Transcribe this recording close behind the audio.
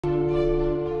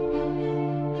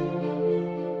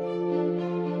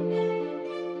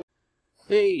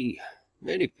Hey,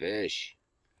 many fish.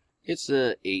 It's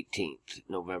the 18th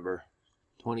November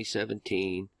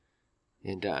 2017,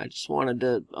 and I just wanted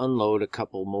to unload a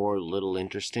couple more little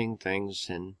interesting things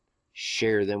and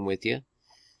share them with you.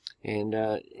 And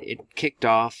it kicked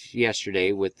off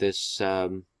yesterday with this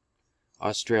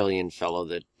Australian fellow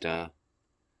that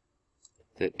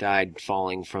died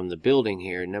falling from the building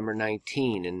here, number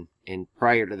 19, and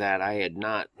prior to that I had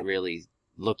not really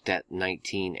looked at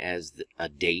 19 as a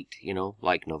date,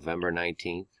 like November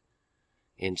 19th.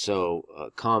 And so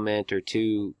a comment or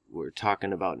two were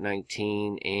talking about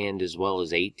 19, and as well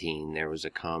as 18. There was a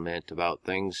comment about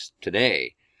things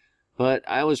today. But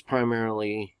I was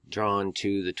primarily drawn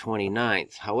to the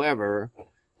 29th. However,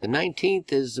 the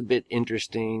 19th is a bit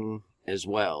interesting as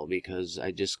well, because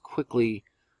I just quickly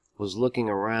was looking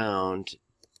around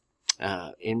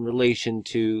in relation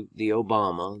to the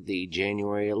Obama, the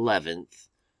January 11th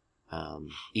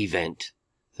event,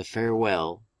 the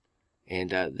farewell,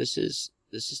 and this is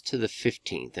to the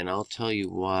 15th, and I'll tell you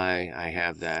why I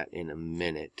have that in a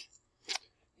minute.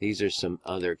 These are some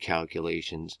other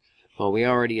calculations. Well, we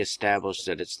already established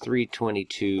that it's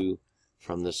 322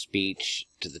 from the speech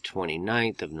to the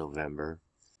 29th of November.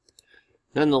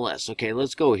 Nonetheless, okay,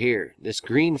 let's go here. This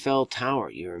Greenfell Tower,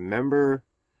 you remember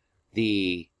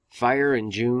the fire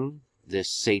in June? This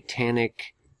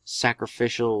satanic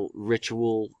sacrificial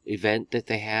ritual event that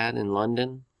they had in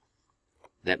London?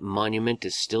 That monument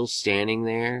is still standing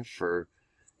there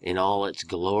in all its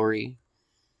glory.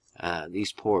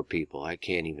 These poor people, I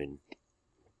can't even...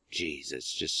 Jeez,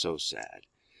 it's just so sad.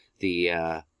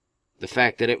 The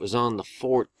fact that it was on the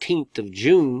 14th of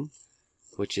June,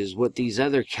 which is what these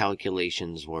other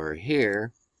calculations were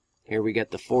here. Here we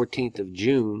got the 14th of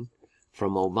June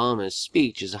from Obama's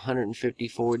speech is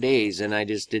 154 days, and I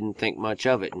just didn't think much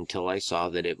of it until I saw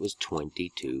that it was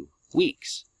 22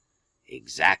 weeks.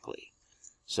 Exactly.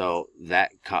 So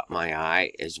that caught my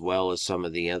eye, as well as some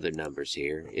of the other numbers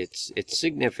here. It's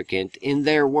significant in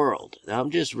their world. Now, I'm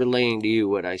just relaying to you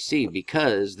what I see,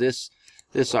 because this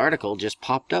article just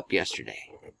popped up yesterday.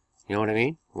 You know what I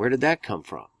mean? Where did that come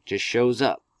from? Just shows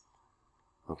up.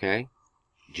 Okay?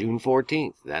 June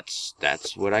 14th.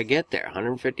 That's what I get there.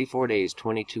 154 days,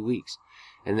 22 weeks.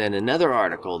 And then another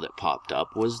article that popped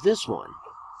up was this one.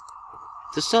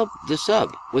 The sub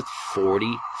with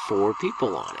 44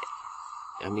 people on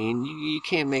it. I mean, you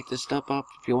can't make this stuff up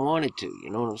if you wanted to. You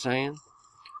know what I'm saying?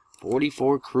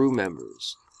 44 crew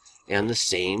members on the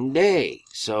same day.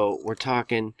 So we're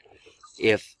talking,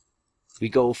 if we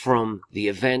go from the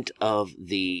event of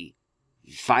the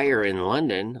fire in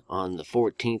London on the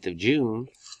 14th of June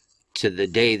to the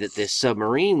day that this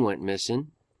submarine went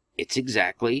missing, it's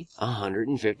exactly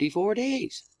 154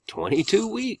 days,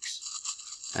 22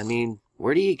 weeks. I mean,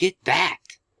 where do you get that?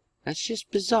 That's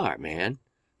just bizarre, man.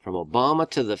 From Obama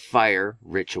to the fire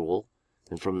ritual,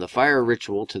 and from the fire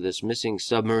ritual to this missing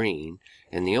submarine,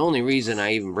 and the only reason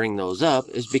I even bring those up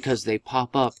is because they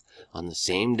pop up on the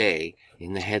same day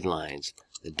in the headlines,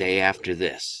 the day after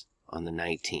this, on the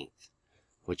 19th.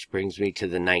 Which brings me to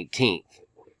the 19th.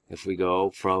 If we go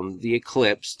from the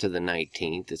eclipse to the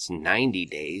 19th, it's 90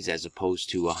 days as opposed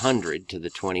to 100 to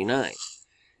the 29th.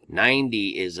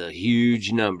 90 is a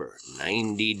huge number,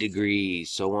 90 degrees,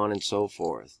 so on and so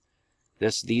forth.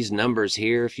 These numbers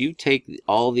here, if you take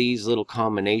all these little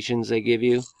combinations they give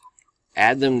you,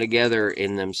 add them together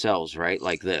in themselves, right?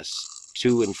 Like this.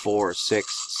 2 and 4 are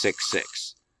 6, 6,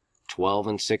 6. 12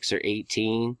 and 6 are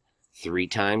 18, 3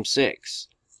 times 6.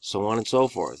 So on and so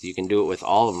forth. You can do it with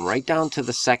all of them, right down to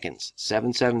the seconds.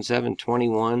 7, 7, 7,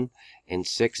 21, and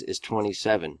 6 is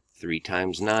 27. 3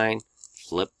 times 9,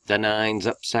 flip the 9s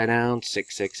upside down,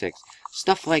 6, 6, 6.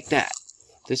 Stuff like that.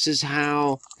 This is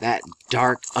how that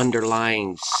dark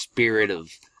underlying spirit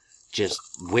of just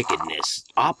wickedness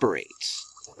operates.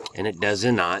 And it does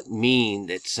not mean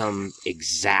that some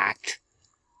exact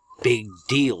big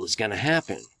deal is going to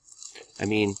happen. I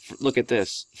mean, look at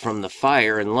this. From the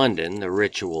fire in London, the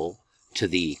ritual, to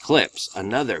the eclipse,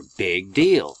 another big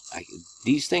deal.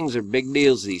 These things are big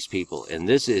deals to these people, and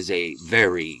this is a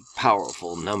very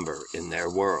powerful number in their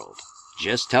world.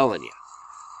 Just telling you.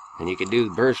 And you can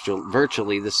do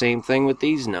virtually the same thing with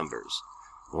these numbers.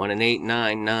 1 and 8,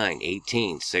 9, 9,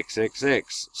 18, 6, 6,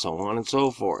 6, so on and so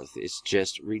forth. It's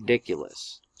just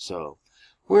ridiculous. So,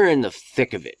 we're in the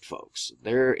thick of it, folks.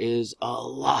 There is a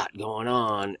lot going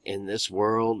on in this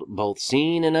world, both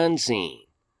seen and unseen.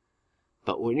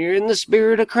 But when you're in the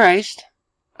Spirit of Christ,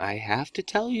 I have to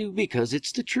tell you because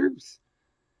it's the truth.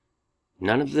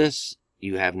 None of this,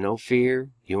 you have no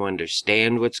fear. You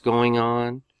understand what's going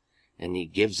on. And He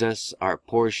gives us our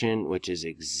portion, which is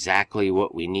exactly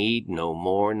what we need, no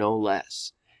more, no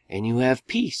less. and you have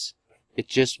peace. It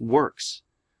just works.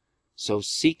 So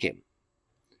seek Him,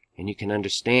 and you can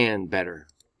understand better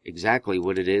exactly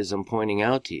what it is I'm pointing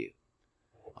out to you.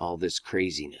 All this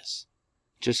craziness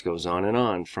just goes on and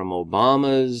on, from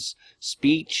Obama's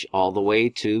speech all the way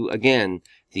to, again,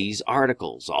 these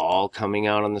articles all coming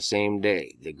out on the same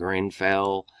day. The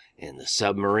Grenfell and the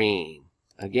submarine.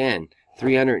 Again,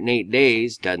 308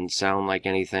 days doesn't sound like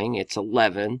anything. It's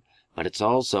 11, but it's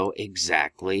also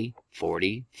exactly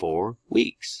 44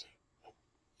 weeks.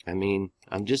 I mean,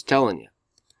 I'm just telling you.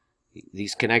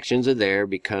 These connections are there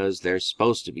because they're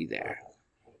supposed to be there.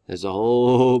 There's a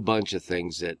whole bunch of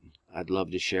things that I'd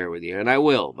love to share with you, and I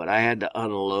will, but I had to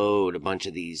unload a bunch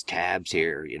of these tabs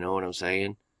here, you know what I'm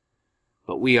saying?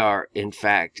 But we are, in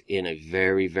fact, in a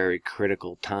very, very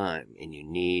critical time, and you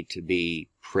need to be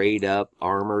prayed up,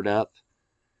 armored up,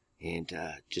 and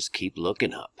just keep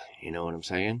looking up, you know what I'm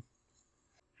saying?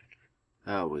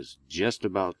 I was just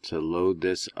about to load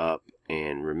this up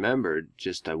and remembered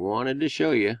I wanted to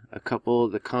show you a couple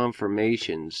of the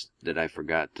confirmations that I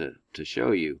forgot to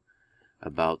show you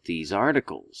about these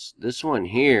articles. This one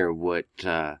here, what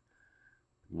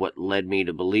led me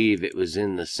to believe it was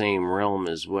in the same realm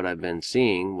as what I've been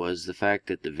seeing, was the fact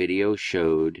that the video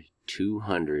showed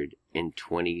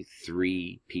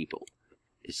 223 people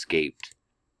escaped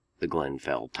the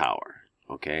Grenfell Tower.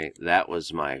 Okay, that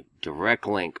was my direct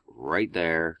link right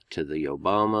there to the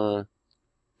Obama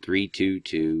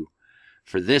 322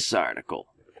 for this article.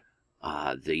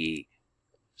 The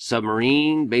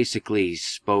submarine basically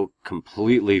spoke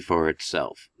completely for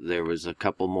itself. There was a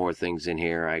couple more things in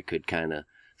here I could kind of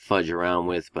fudge around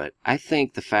with, but I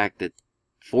think the fact that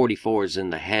 44 is in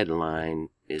the headline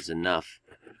is enough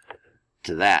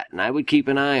to that. And I would keep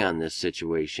an eye on this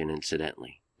situation,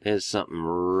 incidentally. There's something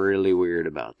really weird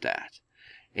about that.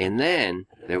 And then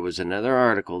there was another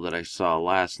article that I saw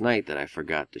last night that I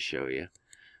forgot to show you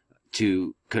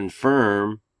to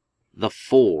confirm the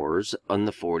 4s on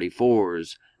the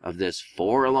 44s of this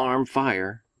 4-alarm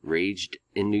fire raged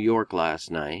in New York last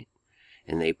night.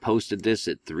 And they posted this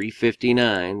at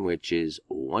 3:59, which is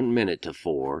 1 minute to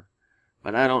 4.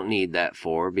 But I don't need that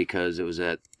 4 because it was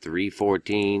at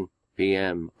 3:14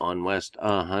 p.m. on West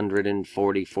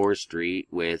 144th Street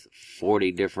with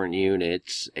 40 different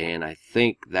units, and I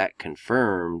think that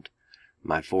confirmed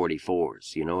my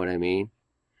 44s, you know what I mean?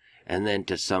 And then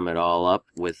to sum it all up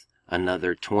with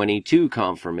another 22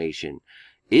 confirmation.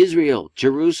 Israel,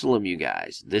 Jerusalem, you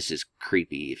guys. This is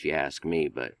creepy if you ask me,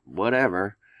 but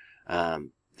whatever.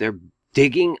 They're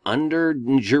digging under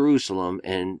Jerusalem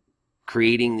and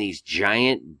creating these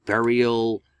giant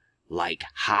burial like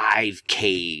hive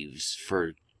caves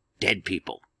for dead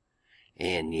people.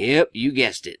 And yep, you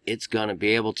guessed it, it's going to be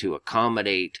able to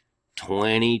accommodate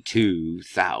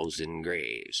 22,000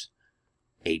 graves.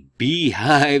 A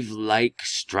beehive-like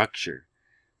structure.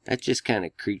 That just kind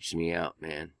of creeps me out,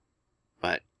 man.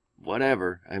 But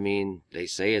whatever. I mean, they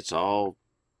say it's all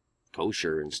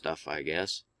kosher and stuff, I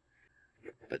guess.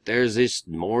 But there's this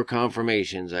more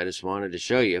confirmations I just wanted to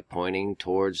show you, pointing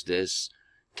towards this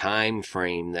time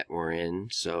frame that we're in.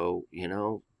 So, you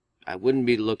know, I wouldn't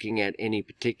be looking at any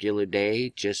particular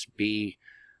day. Just be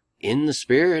in the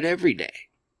Spirit every day.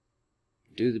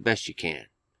 Do the best you can.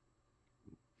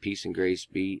 Peace and grace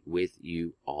be with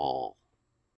you all.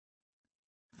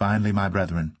 Finally, my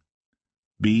brethren,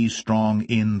 be strong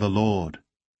in the Lord,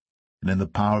 and in the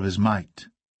power of his might.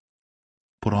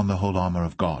 Put on the whole armour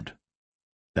of God,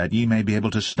 that ye may be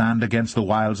able to stand against the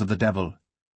wiles of the devil.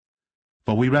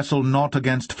 For we wrestle not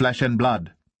against flesh and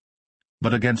blood,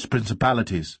 but against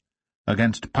principalities,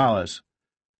 against powers,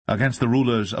 against the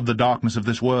rulers of the darkness of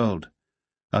this world,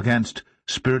 against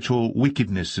spiritual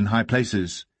wickedness in high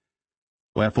places.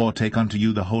 Wherefore take unto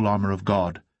you the whole armour of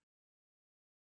God,